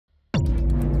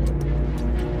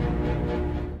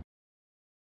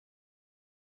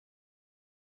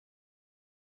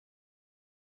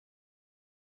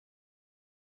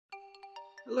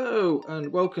Hello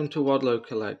and welcome to Wadlow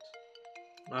Collect.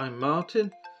 I'm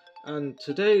Martin and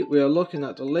today we are looking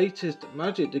at the latest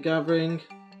Magic the Gathering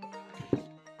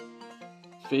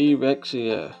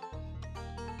Phyrexia.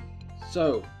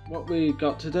 So what we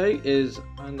got today is,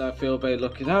 and I feel very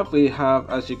lucky to have, we have,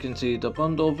 as you can see, the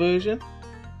bundle version,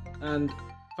 and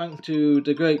thanks to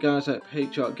the great guys at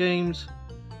Patriot Games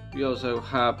we also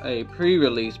have a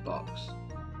pre-release box.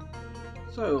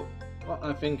 So what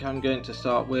I think I'm going to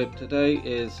start with today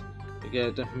is we're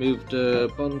going to move the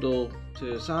bundle to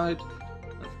the side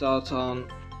and start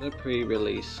on the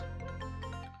pre-release.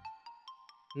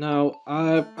 Now,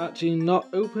 I've actually not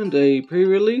opened a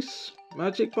pre-release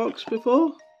magic box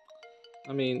before.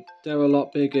 I mean, they're a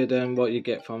lot bigger than what you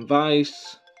get from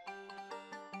Vice,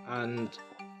 and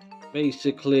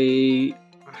basically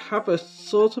I have a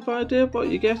sort of idea of what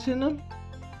you get in them,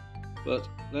 but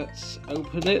let's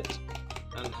open it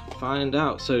and find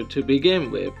out. So to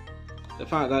begin with, the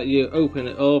fact that you open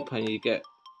it up and you get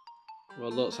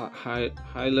what looks like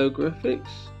hieroglyphics,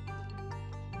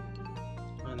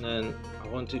 and then I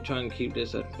want to try and keep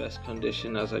this at best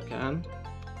condition as I can.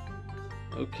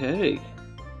 Okay,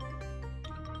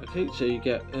 so you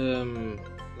get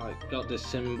like got this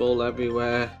symbol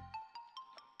everywhere.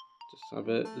 Just have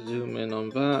a zoom in on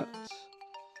that.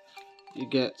 You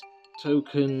get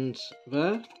tokens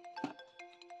there,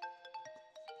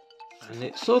 and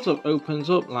it sort of opens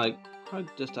up like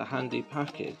quite just a handy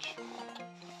package.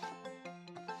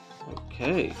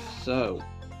 Okay, so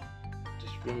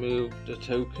just remove the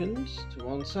tokens to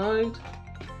one side,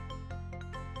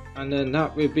 and then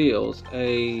that reveals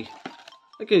I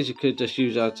guess you could just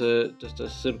use that as just a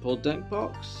simple deck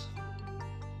box.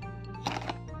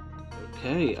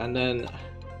 Okay, and then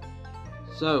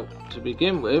so to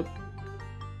begin with,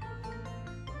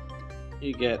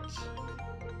 you get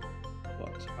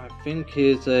what I think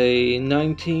is a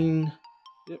 19.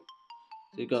 Yep,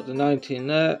 so you got the 19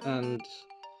 there, and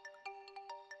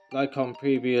like on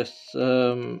previous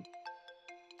sort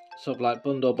of like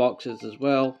bundle boxes as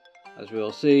well, as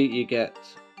we'll see, you get,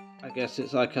 I guess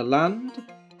it's like a land,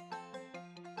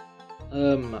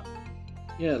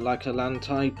 yeah, like a land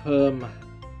type,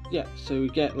 yeah, so we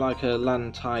get like a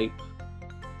land type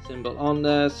symbol on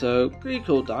there, so pretty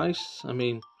cool dice. I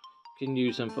mean, you can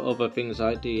use them for other things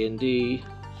like D&D.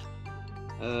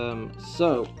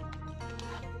 So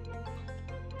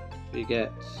we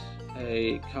get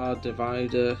a card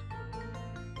divider,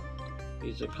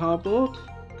 piece of cardboard,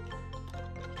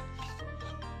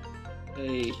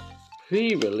 a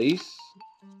pre-release.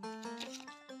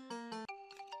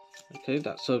 Okay,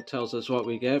 that sort of tells us what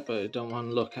we get, but I don't want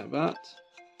to look at that.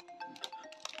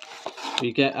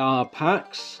 We get our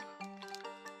packs.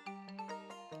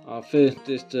 Our first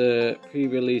is the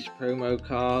pre-release promo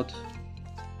card.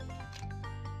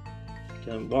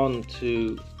 Then 1,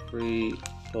 2, 3,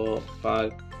 4,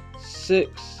 5,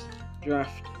 6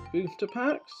 draft booster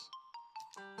packs.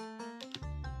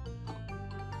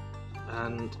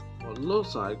 And what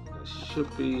looks like there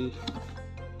should be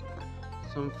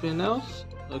something else.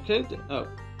 Okay, oh,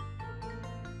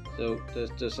 so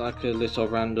there's just like a little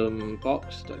random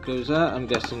box that goes there. I'm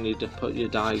guessing you need to put your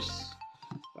dice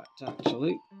back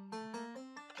actually.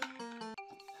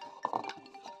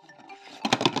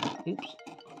 Oops.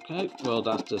 Okay, well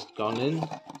that's just gone in.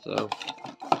 So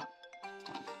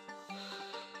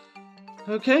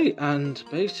okay, and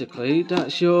basically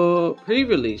that's your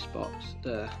pre-release box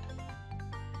there.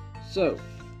 So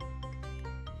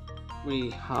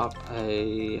we have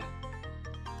a,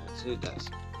 let's see, let's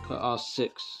put our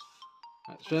 6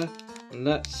 extra, and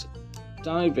let's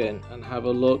dive in and have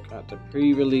a look at the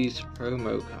pre-release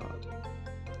promo card.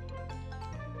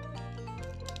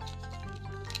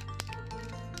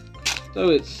 So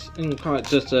it's in quite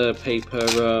just a paper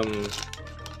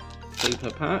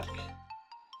pack,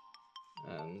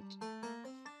 and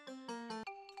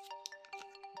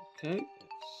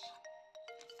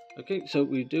okay, so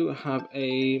we do have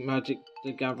a Magic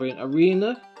the Gathering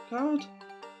Arena card,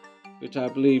 which I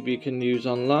believe you can use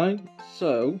online.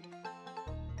 So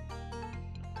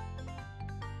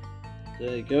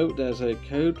there you go, there's a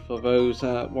code for those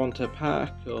that want a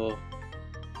pack or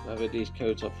whatever these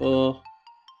codes are for.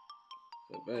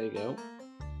 So there you go,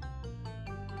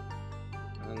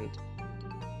 and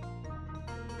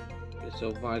it's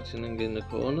all whitening in the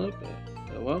corner, but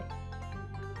oh well.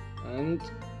 And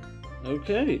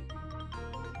okay,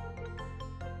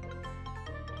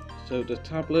 so the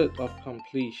tablet of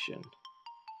completion,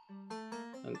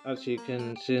 and as you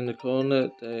can see in the corner,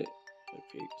 if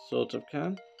you sort of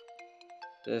can,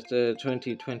 there's the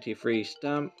 2023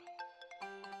 stamp,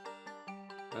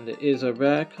 and it is a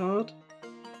rare card.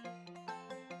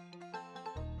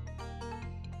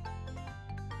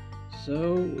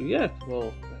 So yeah,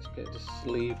 well, let's get this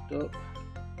sleeved up.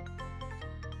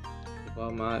 Put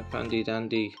all my fandy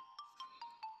dandy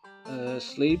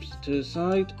sleeves to the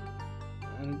side,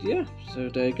 and yeah, so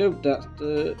there you go. That's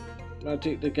the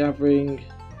Magic the Gathering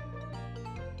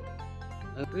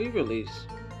pre-release.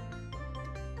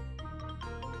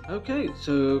 Okay,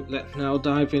 so let's now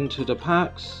dive into the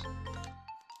packs.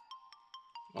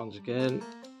 Once again,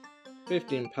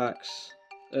 15 packs,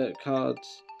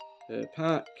 cards per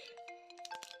pack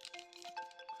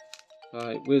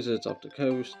by Wizards of the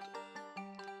Coast.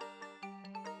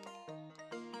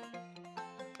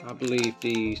 I believe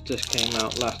these just came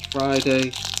out last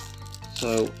Friday,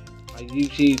 so I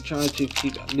usually try to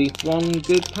keep at least one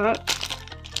good pack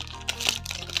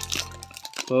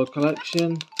for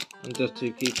collection and just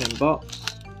to keep in box.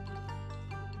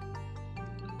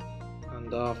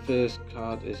 And our first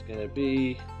card is going to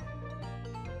be,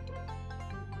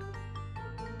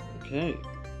 okay,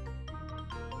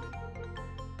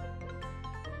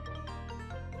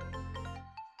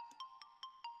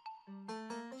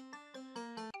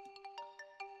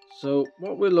 so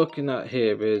what we're looking at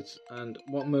here is, and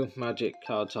what most Magic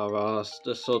cards are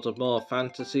the sort of more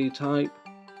fantasy type,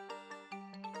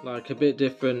 like a bit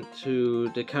different to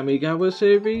the Kamigawa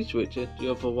series, which is the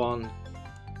other one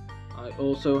I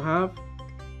also have,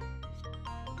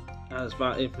 as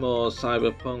that is more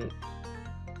cyberpunk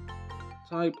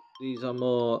type. These are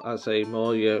more, as a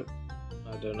more your,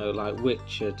 I don't know, like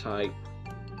Witcher type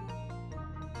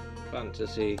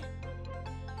fantasy.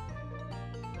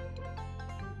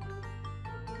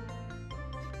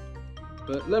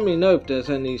 But let me know if there's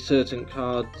any certain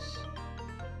cards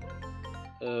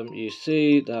you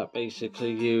see that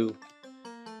basically you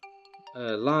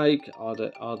like. Are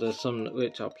there some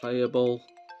which are playable?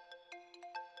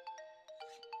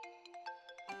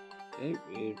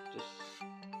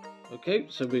 Okay,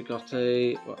 so we got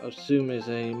a, what I assume is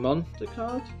a monster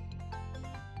card,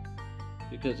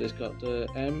 because it's got the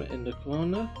M in the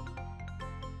corner.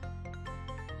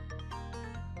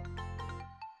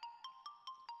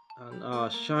 And our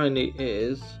shiny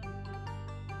is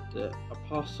the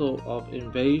Apostle of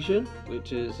Invasion,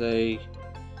 which is a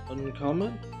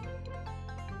uncommon.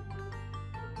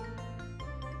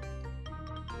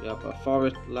 We have a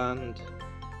forest land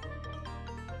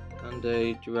and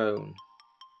a drone,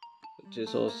 which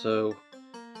is also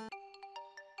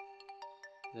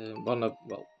one of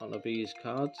these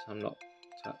cards. I'm not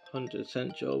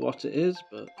 100% sure what it is,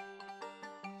 but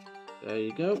there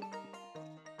you go.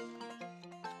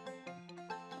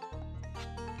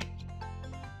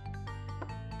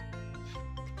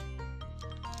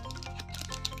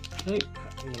 Okay,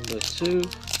 pack number 2.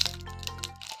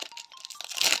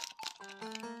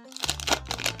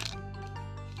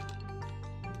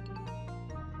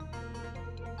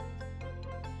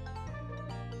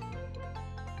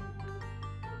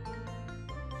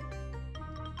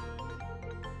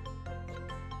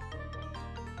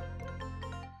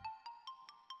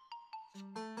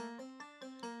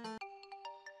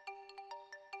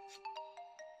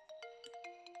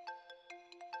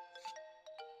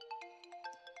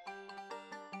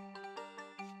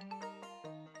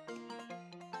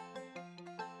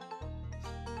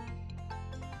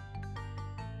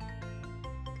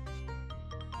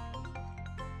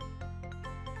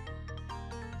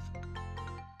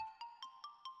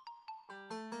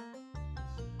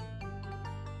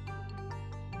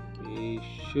 We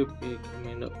should be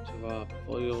coming up to our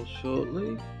foil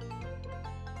shortly.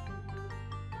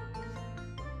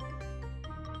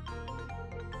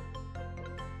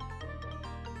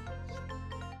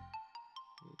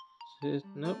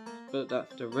 Nope, but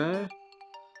that's the rare.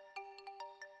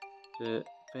 The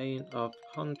Vein of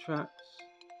Contracts.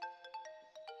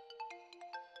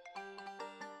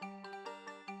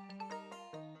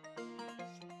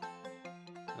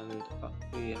 And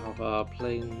we have our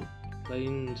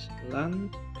Plains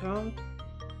Land card.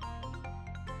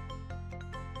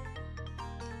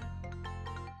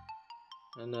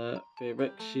 And a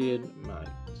Phyrexian Might,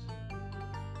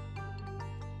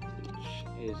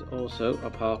 which is also a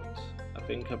part, I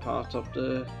think, a part of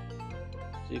the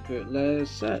Secret Lair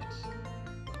set.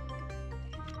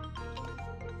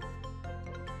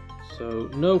 So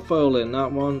no foil in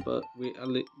that one, but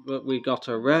we got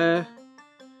a rare,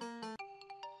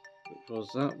 which was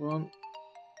that one.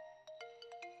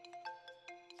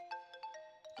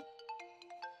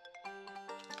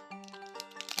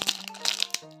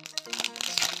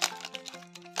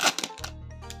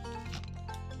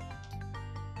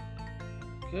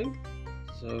 Okay,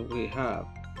 so we have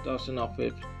starting off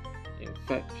with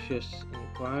Infectious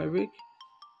Inquiry.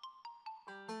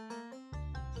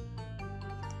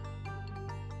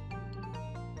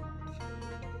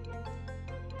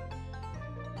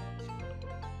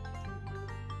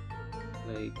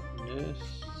 Play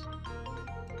Nurse.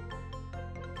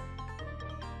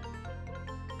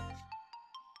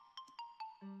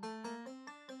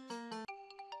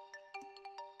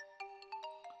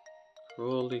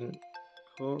 Crawling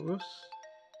Chorus.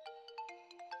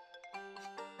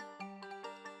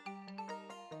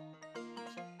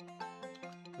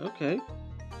 Okay,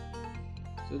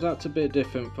 so that's a bit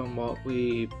different from what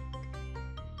we're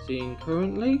seeing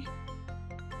currently,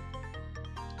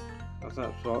 as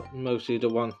that's what mostly the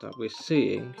ones that we're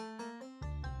seeing.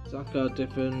 It's like a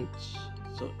different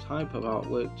sort of type of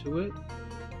artwork to it,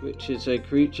 which is a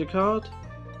creature card,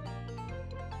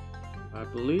 I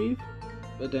believe,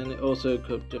 but then it also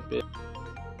could just be.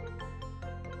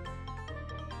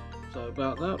 Sorry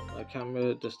about that, my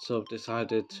camera just sort of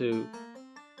decided to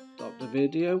stop the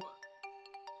video.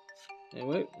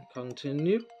 Anyway,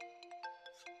 continue.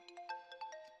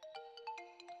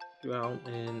 Drown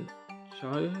in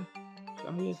Shire.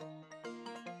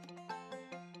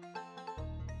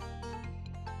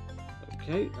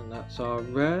 Okay, and that's our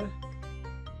rare.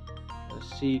 A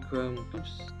Sea Chrome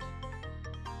Ghost.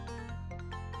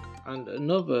 And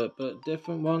another but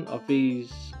different one of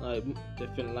these, like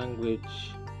different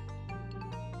language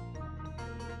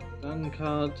land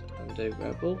card, and a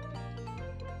rebel.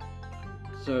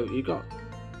 So you got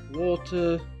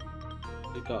water,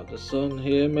 you got the sun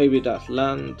here, maybe that's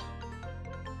land,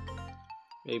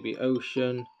 maybe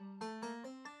ocean.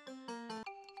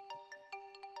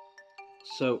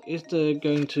 So is there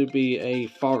going to be a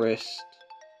forest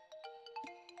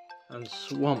and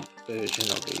swamp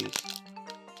version of these?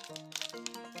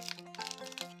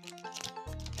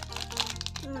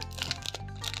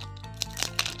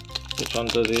 Which one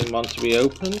does he want to be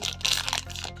opened?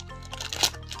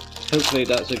 Hopefully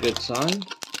that's a good sign.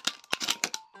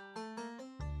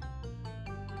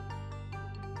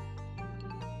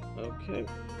 Okay.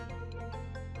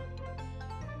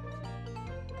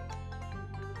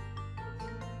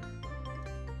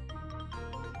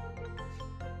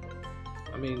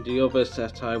 I mean, the other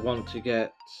set I want to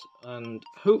get, and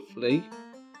hopefully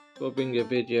we'll bring a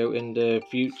video in the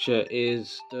future,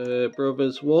 is the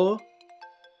Brothers War,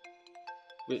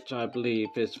 which I believe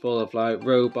is full of like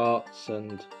robots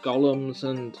and golems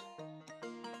and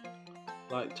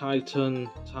like Titan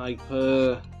type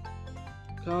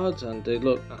cards, and they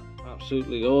look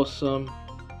absolutely awesome.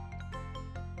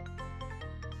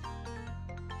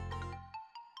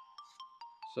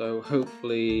 So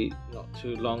hopefully not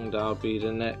too long that'll be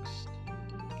the next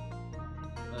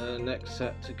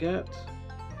set to get.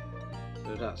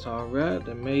 So that's our rare,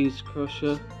 the Maze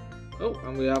Crusher. Oh,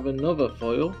 and we have another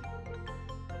foil,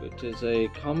 which is a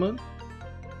common,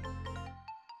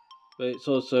 but it's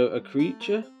also a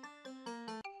creature.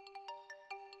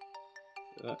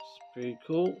 That's pretty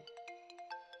cool.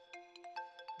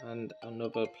 And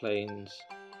another plains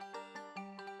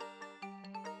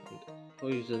and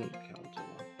poison counter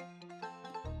one.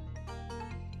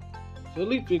 So at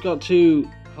least we got 2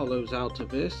 hollows out of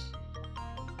this,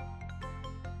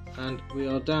 and we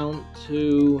are down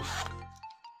to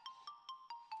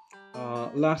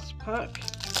our last pack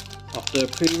of the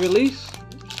pre-release.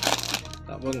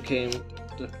 That one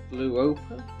just flew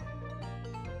open.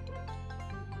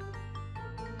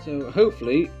 So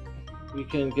hopefully we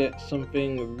can get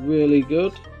something really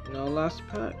good in our last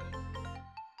pack.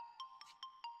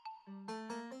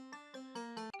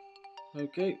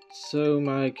 Okay, so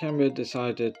my camera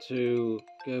decided to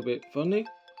go a bit funny,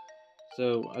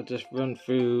 so I just run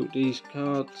through these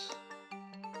cards,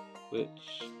 which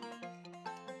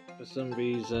for some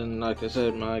reason, like I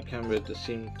said, my camera just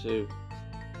seemed to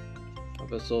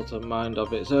have a sort of mind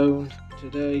of its own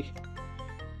today.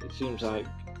 It seems like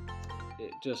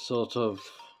it just sort of,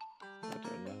 I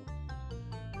don't know,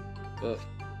 but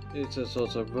it's a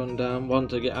sort of rundown.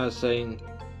 Once again, I was saying,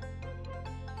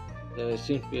 there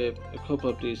seems to be a couple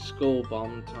of these skull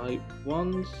bomb type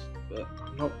ones, but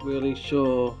I'm not really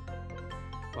sure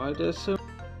why they're so.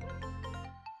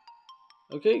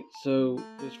 Okay, so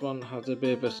this one has a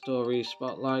bit of a story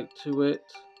spotlight to it.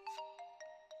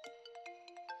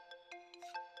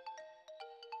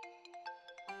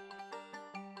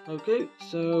 Okay,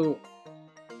 so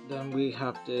then we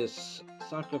have this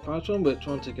sacrifice one, which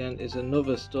once again is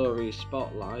another story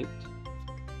spotlight.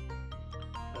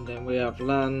 And then we have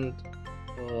land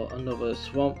for another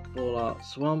swamp, fallout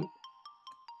swamp.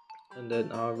 And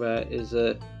then our rare is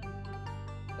a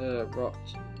rot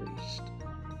priest.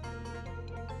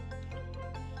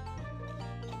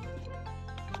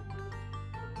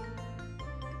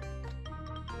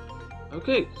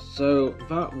 Okay, so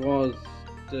that was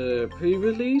the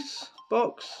pre-release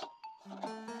box.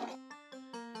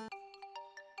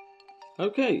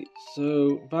 Okay,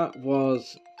 so that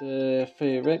was the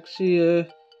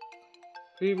Phyrexia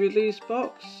Pre-release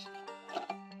box.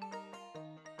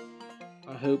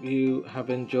 I hope you have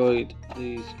enjoyed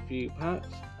these few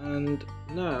packs, and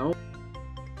now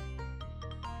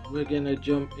we're gonna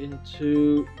jump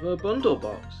into the bundle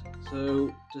box.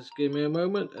 So just give me a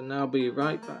moment and I'll be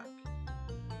right back.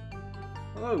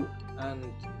 Hello,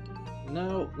 and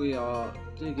now we are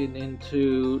digging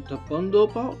into the bundle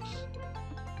box.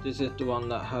 This is the one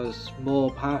that has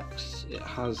more packs, it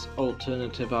has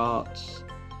alternative arts,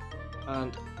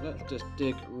 and let's just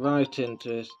dig right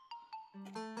into it.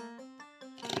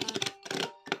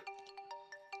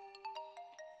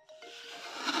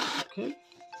 Okay,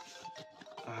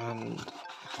 and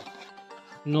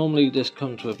normally this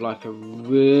comes with like a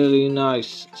really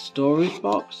nice storage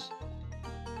box,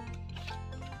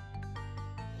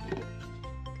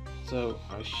 so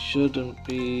I shouldn't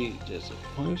be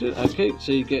disappointed. Okay,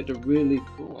 so you get the really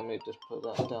cool, let me just put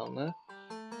that down there.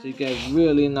 So you get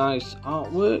really nice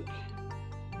artwork,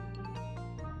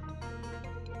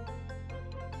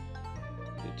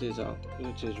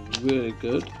 which is really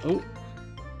good. Oh,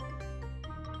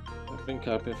 I think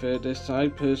I prefer this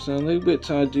side personally. Which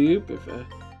side do you prefer?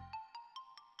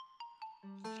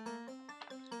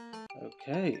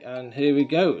 Okay, and here we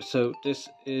go. So this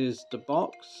is the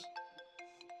box.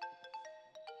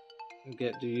 You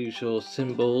get the usual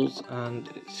symbols, and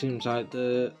it seems like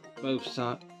the both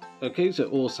sides. Okay, so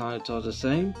all sides are the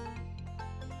same.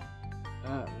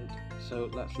 And so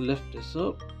let's lift this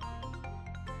up.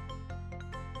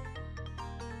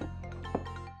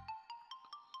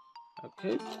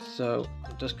 Okay, so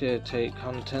I'm just going to take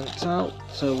contents out.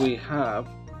 So we have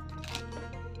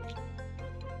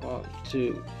 1,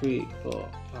 2, 3, 4,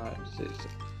 5, 6. So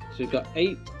we've got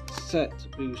 8 set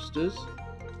boosters.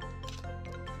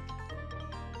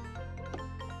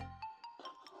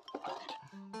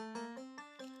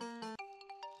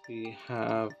 We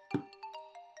have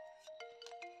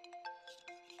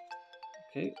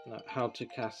like how to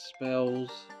cast spells,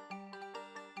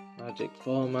 magic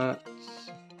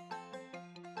formats,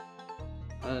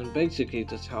 and basically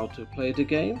just how to play the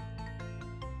game.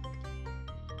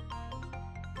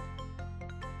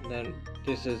 And then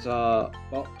this is our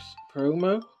box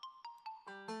promo,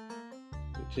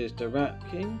 which is the Rat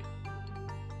King.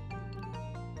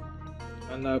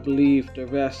 And I believe the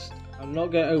rest, I'm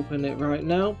not going to open it right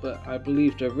now, but I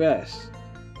believe the rest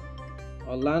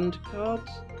are land cards.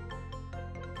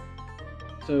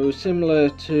 So similar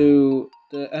to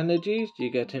the energies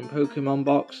you get in Pokemon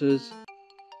boxes,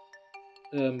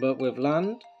 but with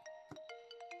land.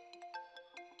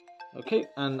 Okay,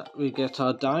 and we get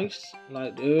our dice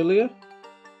like earlier.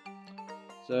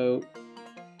 So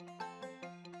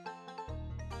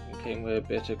it came with a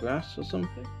bit of grass or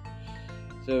something.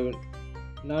 So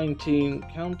 19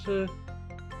 counter,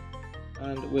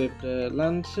 and with the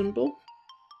land symbol.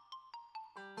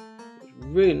 It's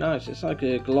really nice. It's like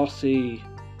a glossy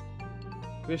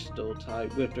crystal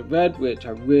type with the red, which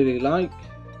I really like.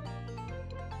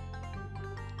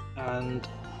 And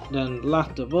then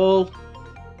last of all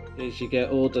is you get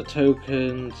all the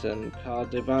tokens and card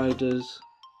dividers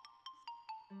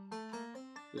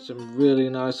with some really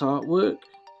nice artwork.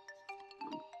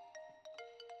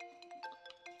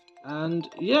 And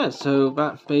yeah, so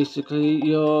that's basically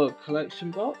your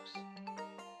collection box.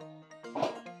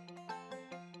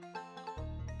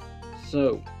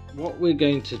 So what we're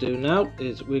going to do now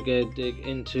is we're going to dig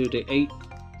into the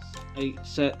 8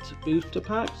 set booster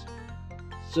packs.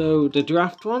 So the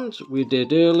draft ones we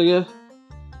did earlier,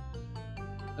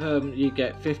 you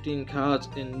get 15 cards.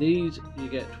 In these you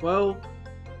get 12.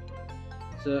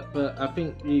 So, but I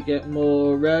think you get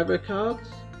more rarer cards,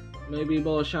 maybe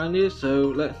more shinier,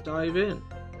 so let's dive in.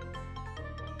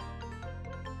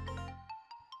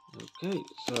 Okay,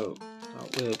 so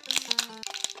start with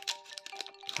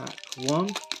pack 1.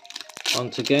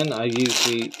 Once again, I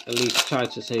usually at least try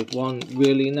to save one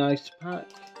really nice pack.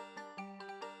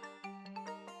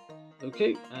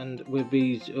 Okay, and with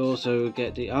these you also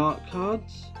get the art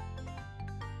cards.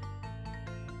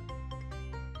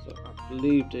 So I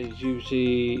believe there's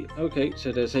usually, okay,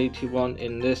 so there's 81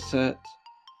 in this set.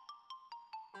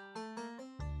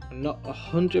 I'm not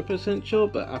 100% sure,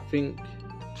 but I think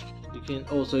you can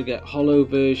also get hollow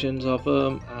versions of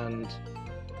them, and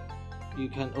you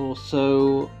can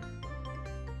also,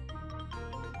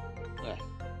 I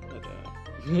don't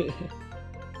know.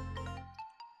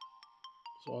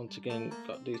 So once again,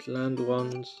 got these land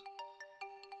ones.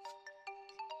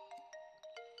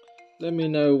 Let me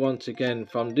know once again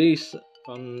from these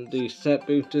set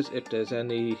boosters if there's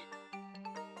any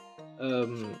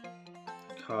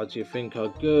cards you think are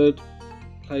good,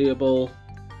 playable,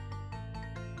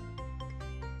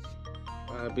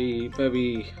 I'd be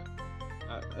very,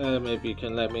 maybe you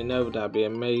can let me know, that'd be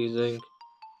amazing.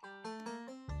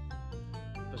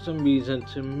 For some reason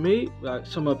to me, like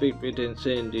some of people didn't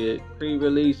say in the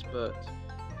pre-release, but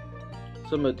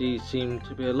some of these seem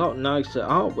to be a lot nicer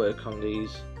artwork on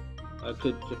these. I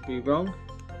could just be wrong.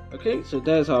 Okay, so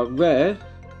there's our rare.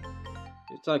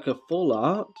 It's like a full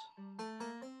art.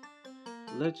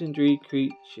 Legendary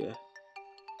creature.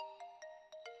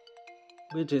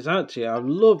 Which is actually, I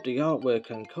love the artwork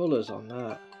and colours on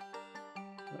that.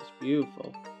 That's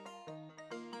beautiful.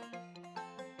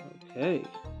 Okay.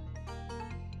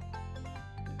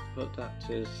 Let's put that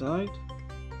to the side.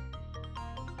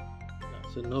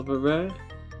 That's another rare.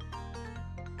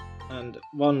 And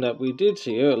one that we did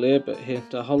see earlier, but here's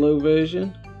the hollow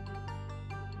version.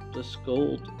 The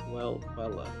Skulled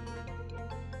Weller.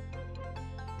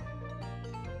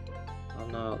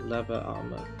 On our leather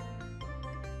armour.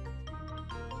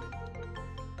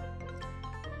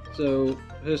 So,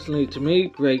 personally to me,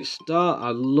 great start.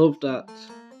 I love that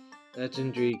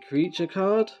legendary creature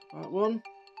card, that one.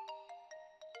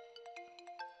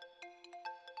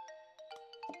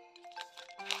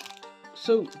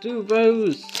 So, do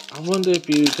those, I wonder if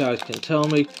you guys can tell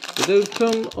me, do those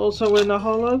come also in a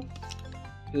hollow?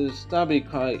 Because that'd be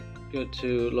quite good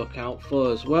to look out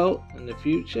for as well in the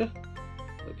future.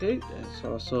 Okay, there's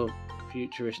also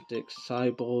futuristic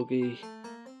cyborgy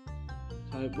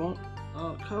type 1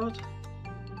 art card.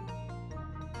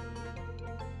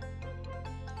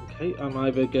 Okay, I'm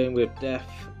either going with death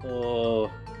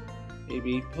or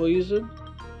maybe poison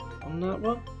on that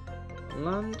one. On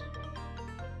land.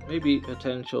 Maybe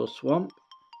potential swamp.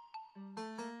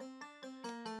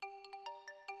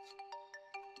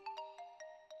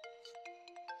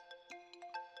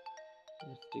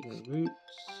 Digging roots.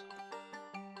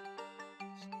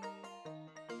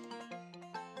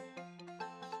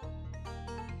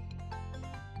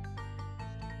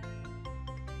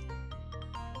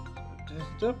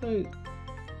 There's definitely,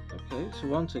 okay, so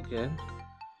once again,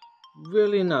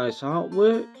 really nice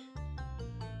artwork.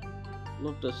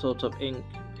 Love the sort of ink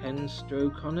pen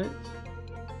stroke on it.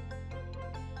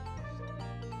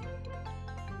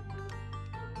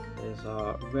 There's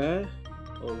our rare,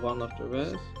 or one of the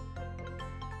rares.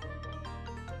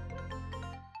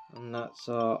 And that's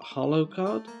our hollow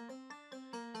card.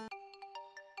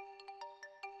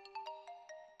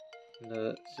 And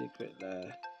the secret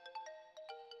there.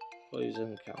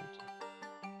 Poison counter.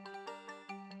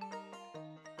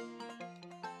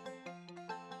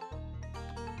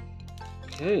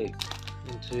 Okay,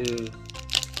 into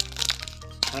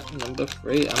pack number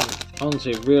 3. I'm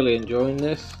honestly really enjoying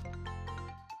this.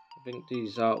 I think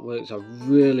these artworks are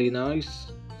really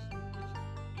nice.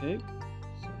 Okay,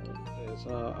 so there's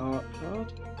our art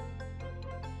card.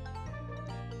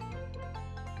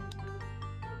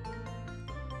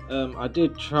 I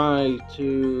did try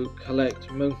to collect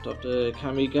most of the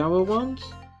Kamigawa ones,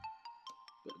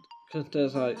 but because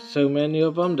there's like so many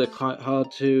of them, they're quite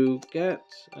hard to get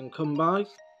and come by.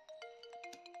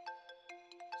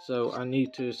 So I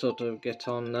need to sort of get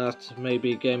on that,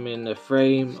 maybe get them in a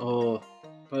frame or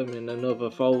put them in another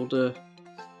folder.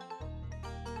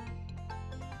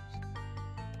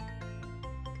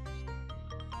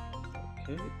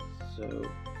 Okay, so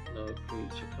no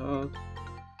creature card.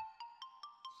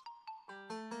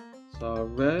 It's our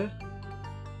rare.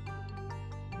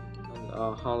 And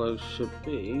our hollow should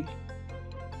be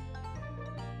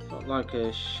got like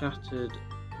a shattered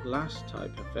glass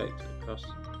type effect across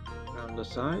around the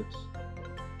sides.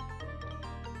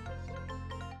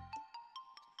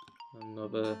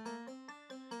 Another.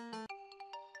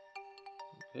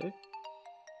 Okay.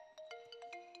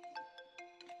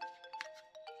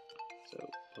 So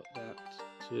put that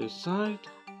to the side.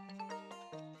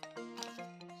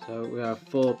 So we have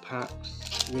 4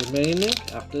 packs remaining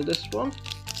after this one.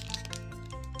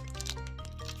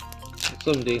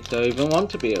 Some of these don't even want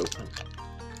to be opened.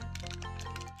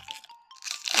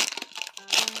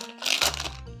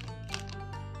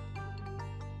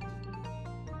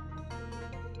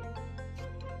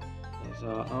 There's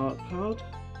our art card.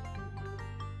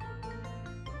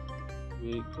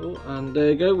 Really cool. And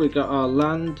there you go, we got our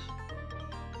land,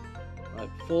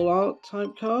 like full art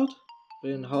type card,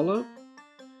 being hollow.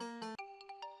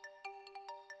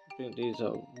 I think these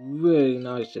are really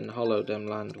nice in hollow, them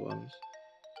land ones.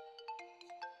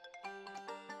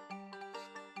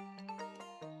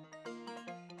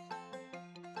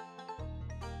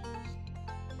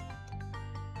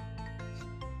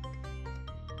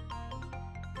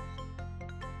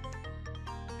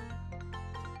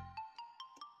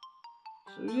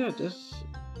 So yeah, this,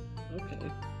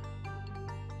 okay.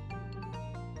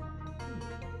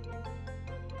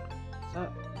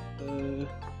 That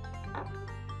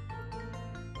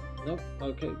Nope,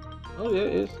 okay. Oh yeah,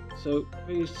 it is. So,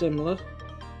 pretty similar.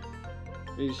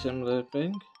 Pretty similar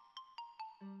thing.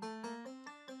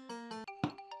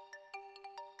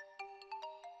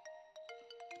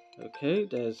 Okay,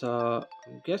 there's our,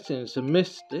 I'm guessing it's a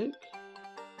Mystic.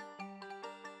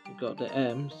 We've got the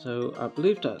M, so I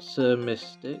believe that's a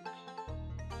Mystic.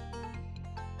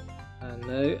 And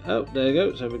oh, there you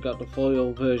go. So we got the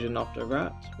foil version of the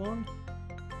rat one.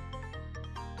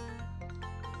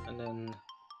 And then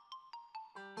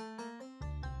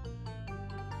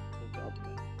we got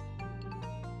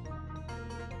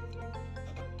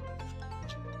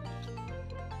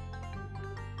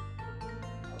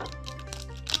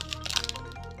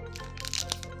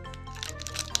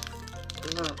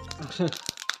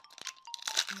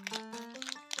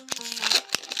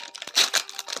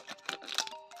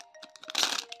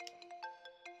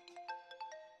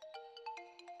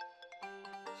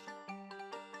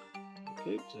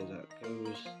okay, so that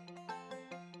goes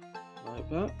like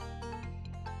that.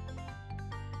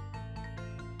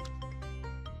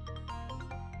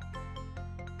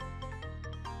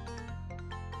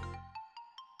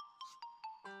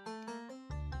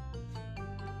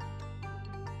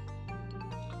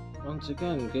 Once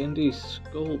again, getting these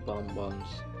skull bomb ones.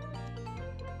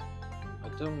 I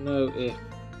don't know if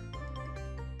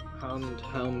and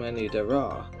how many there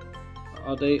are.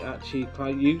 Are they actually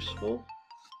quite useful?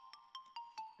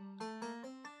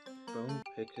 Bone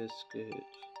picker scourge.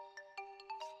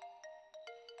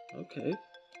 Okay.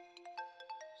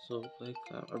 So I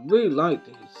really like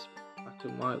these black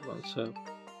and white ones. So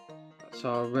that's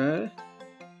our rare.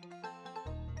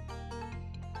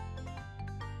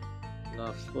 And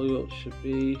our foil should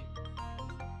be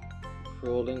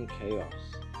Crawling Chaos.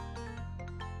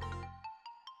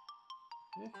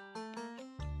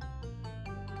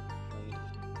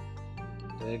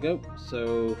 There you go.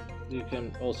 So you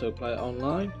can also play it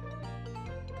online.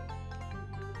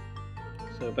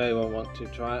 So if anyone wants to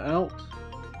try it out.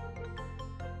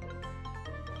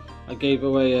 I gave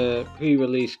away a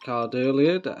pre-release card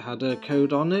earlier that had a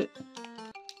code on it.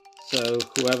 So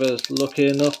whoever's lucky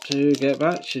enough to get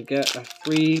that should get a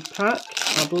free pack,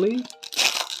 I believe.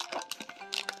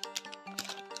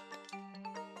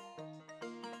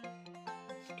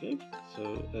 Okay,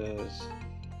 so there's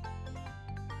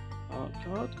art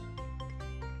card.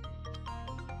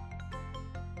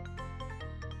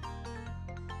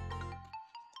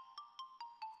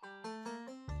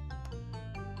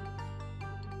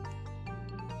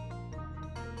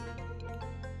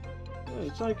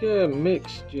 It's like a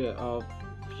mixture of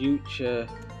future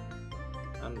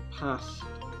and past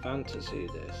fantasy,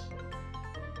 this,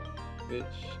 which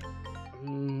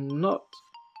I'm not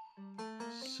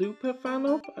super fan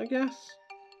of, I guess.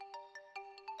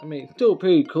 I mean, still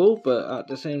pretty cool, but at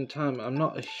the same time, I'm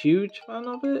not a huge fan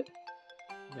of it.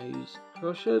 Maze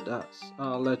Crusher, that's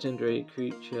our legendary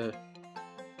creature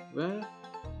rare,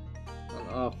 and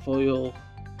our foil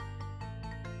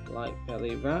light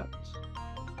belly rat.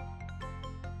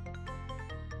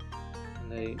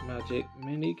 A magic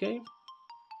mini game.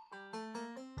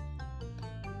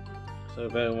 So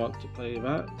if anyone wants to play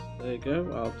that, there you go.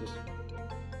 I'll just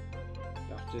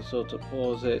have to sort of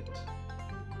pause it.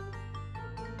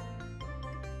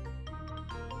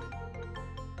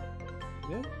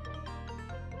 There you go.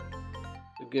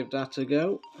 So give that a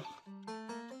go.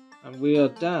 And we are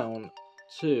down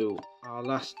to our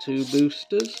last two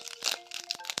boosters.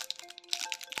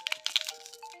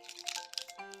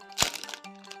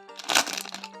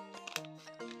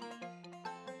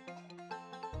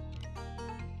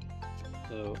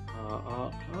 So our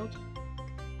art card.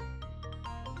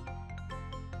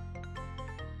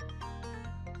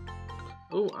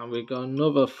 Oh, and we got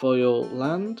another foil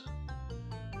land.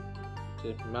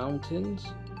 To mountains.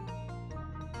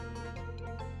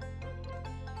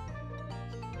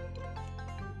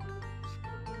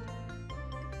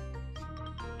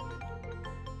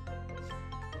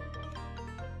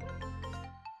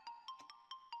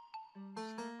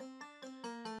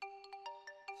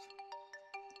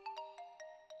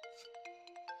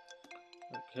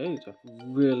 Okay, that's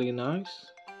really nice.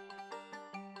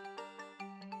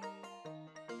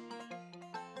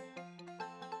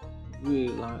 Really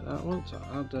like that one, so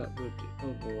I'll add that with the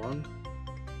other one.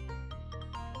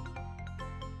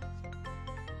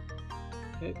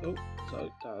 Okay, oh,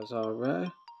 so that is our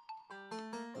rare.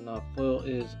 And our foil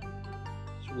is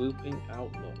Swooping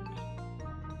Outlook.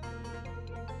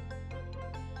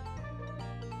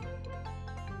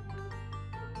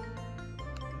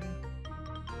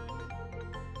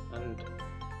 And,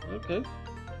 okay.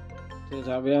 Turns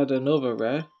out we had another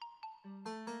rare.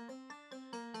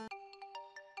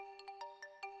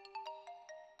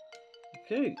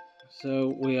 Okay,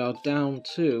 so we are down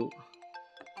to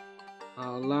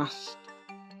our last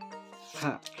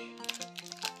pack.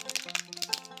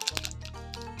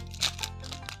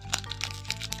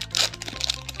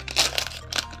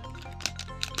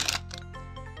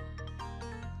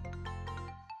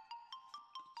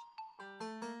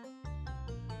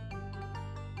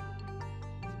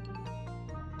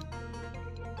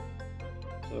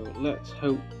 So let's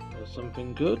hope for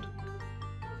something good.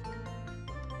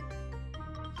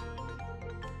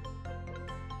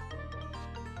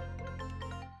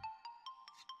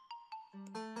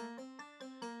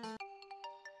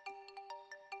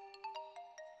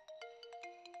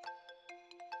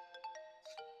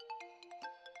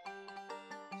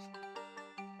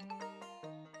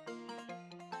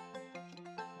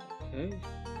 Okay,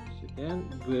 so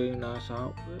again, really nice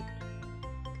artwork.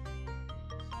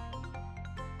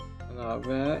 And our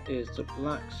rare is the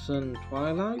Black Sun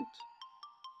Twilight.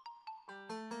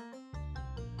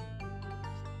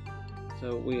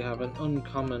 So we have an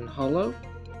uncommon holo.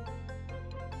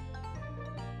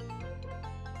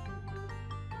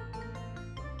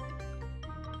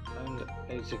 And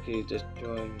basically just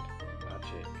join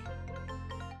magic.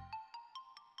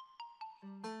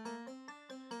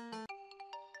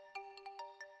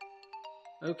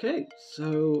 Okay,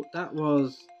 so that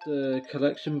was the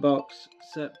collection box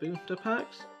set booster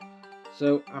packs.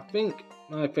 So I think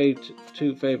my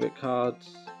two favourite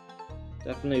cards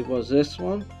definitely was this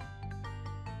one,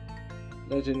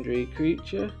 Legendary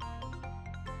Creature,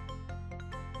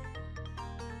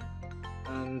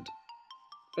 and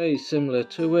very similar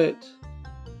to it,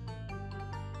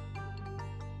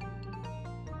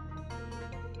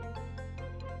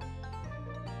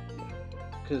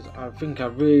 because I think I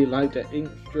really like the ink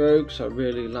strokes, I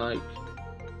really like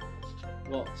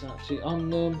what's actually on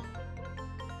them.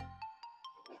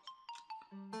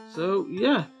 So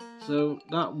yeah, so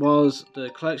that was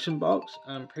the collection box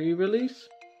and pre-release.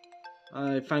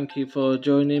 I thank you for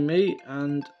joining me,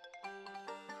 and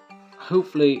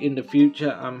hopefully in the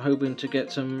future I'm hoping to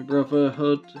get some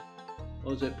Brotherhood,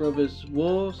 or is it Brothers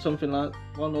War, something like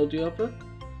one or the other.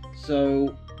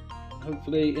 So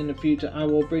hopefully in the future I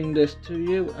will bring this to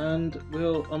you and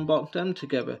we'll unbox them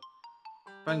together.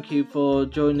 Thank you for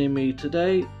joining me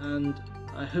today, and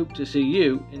I hope to see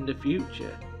you in the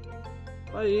future.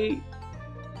 Bye!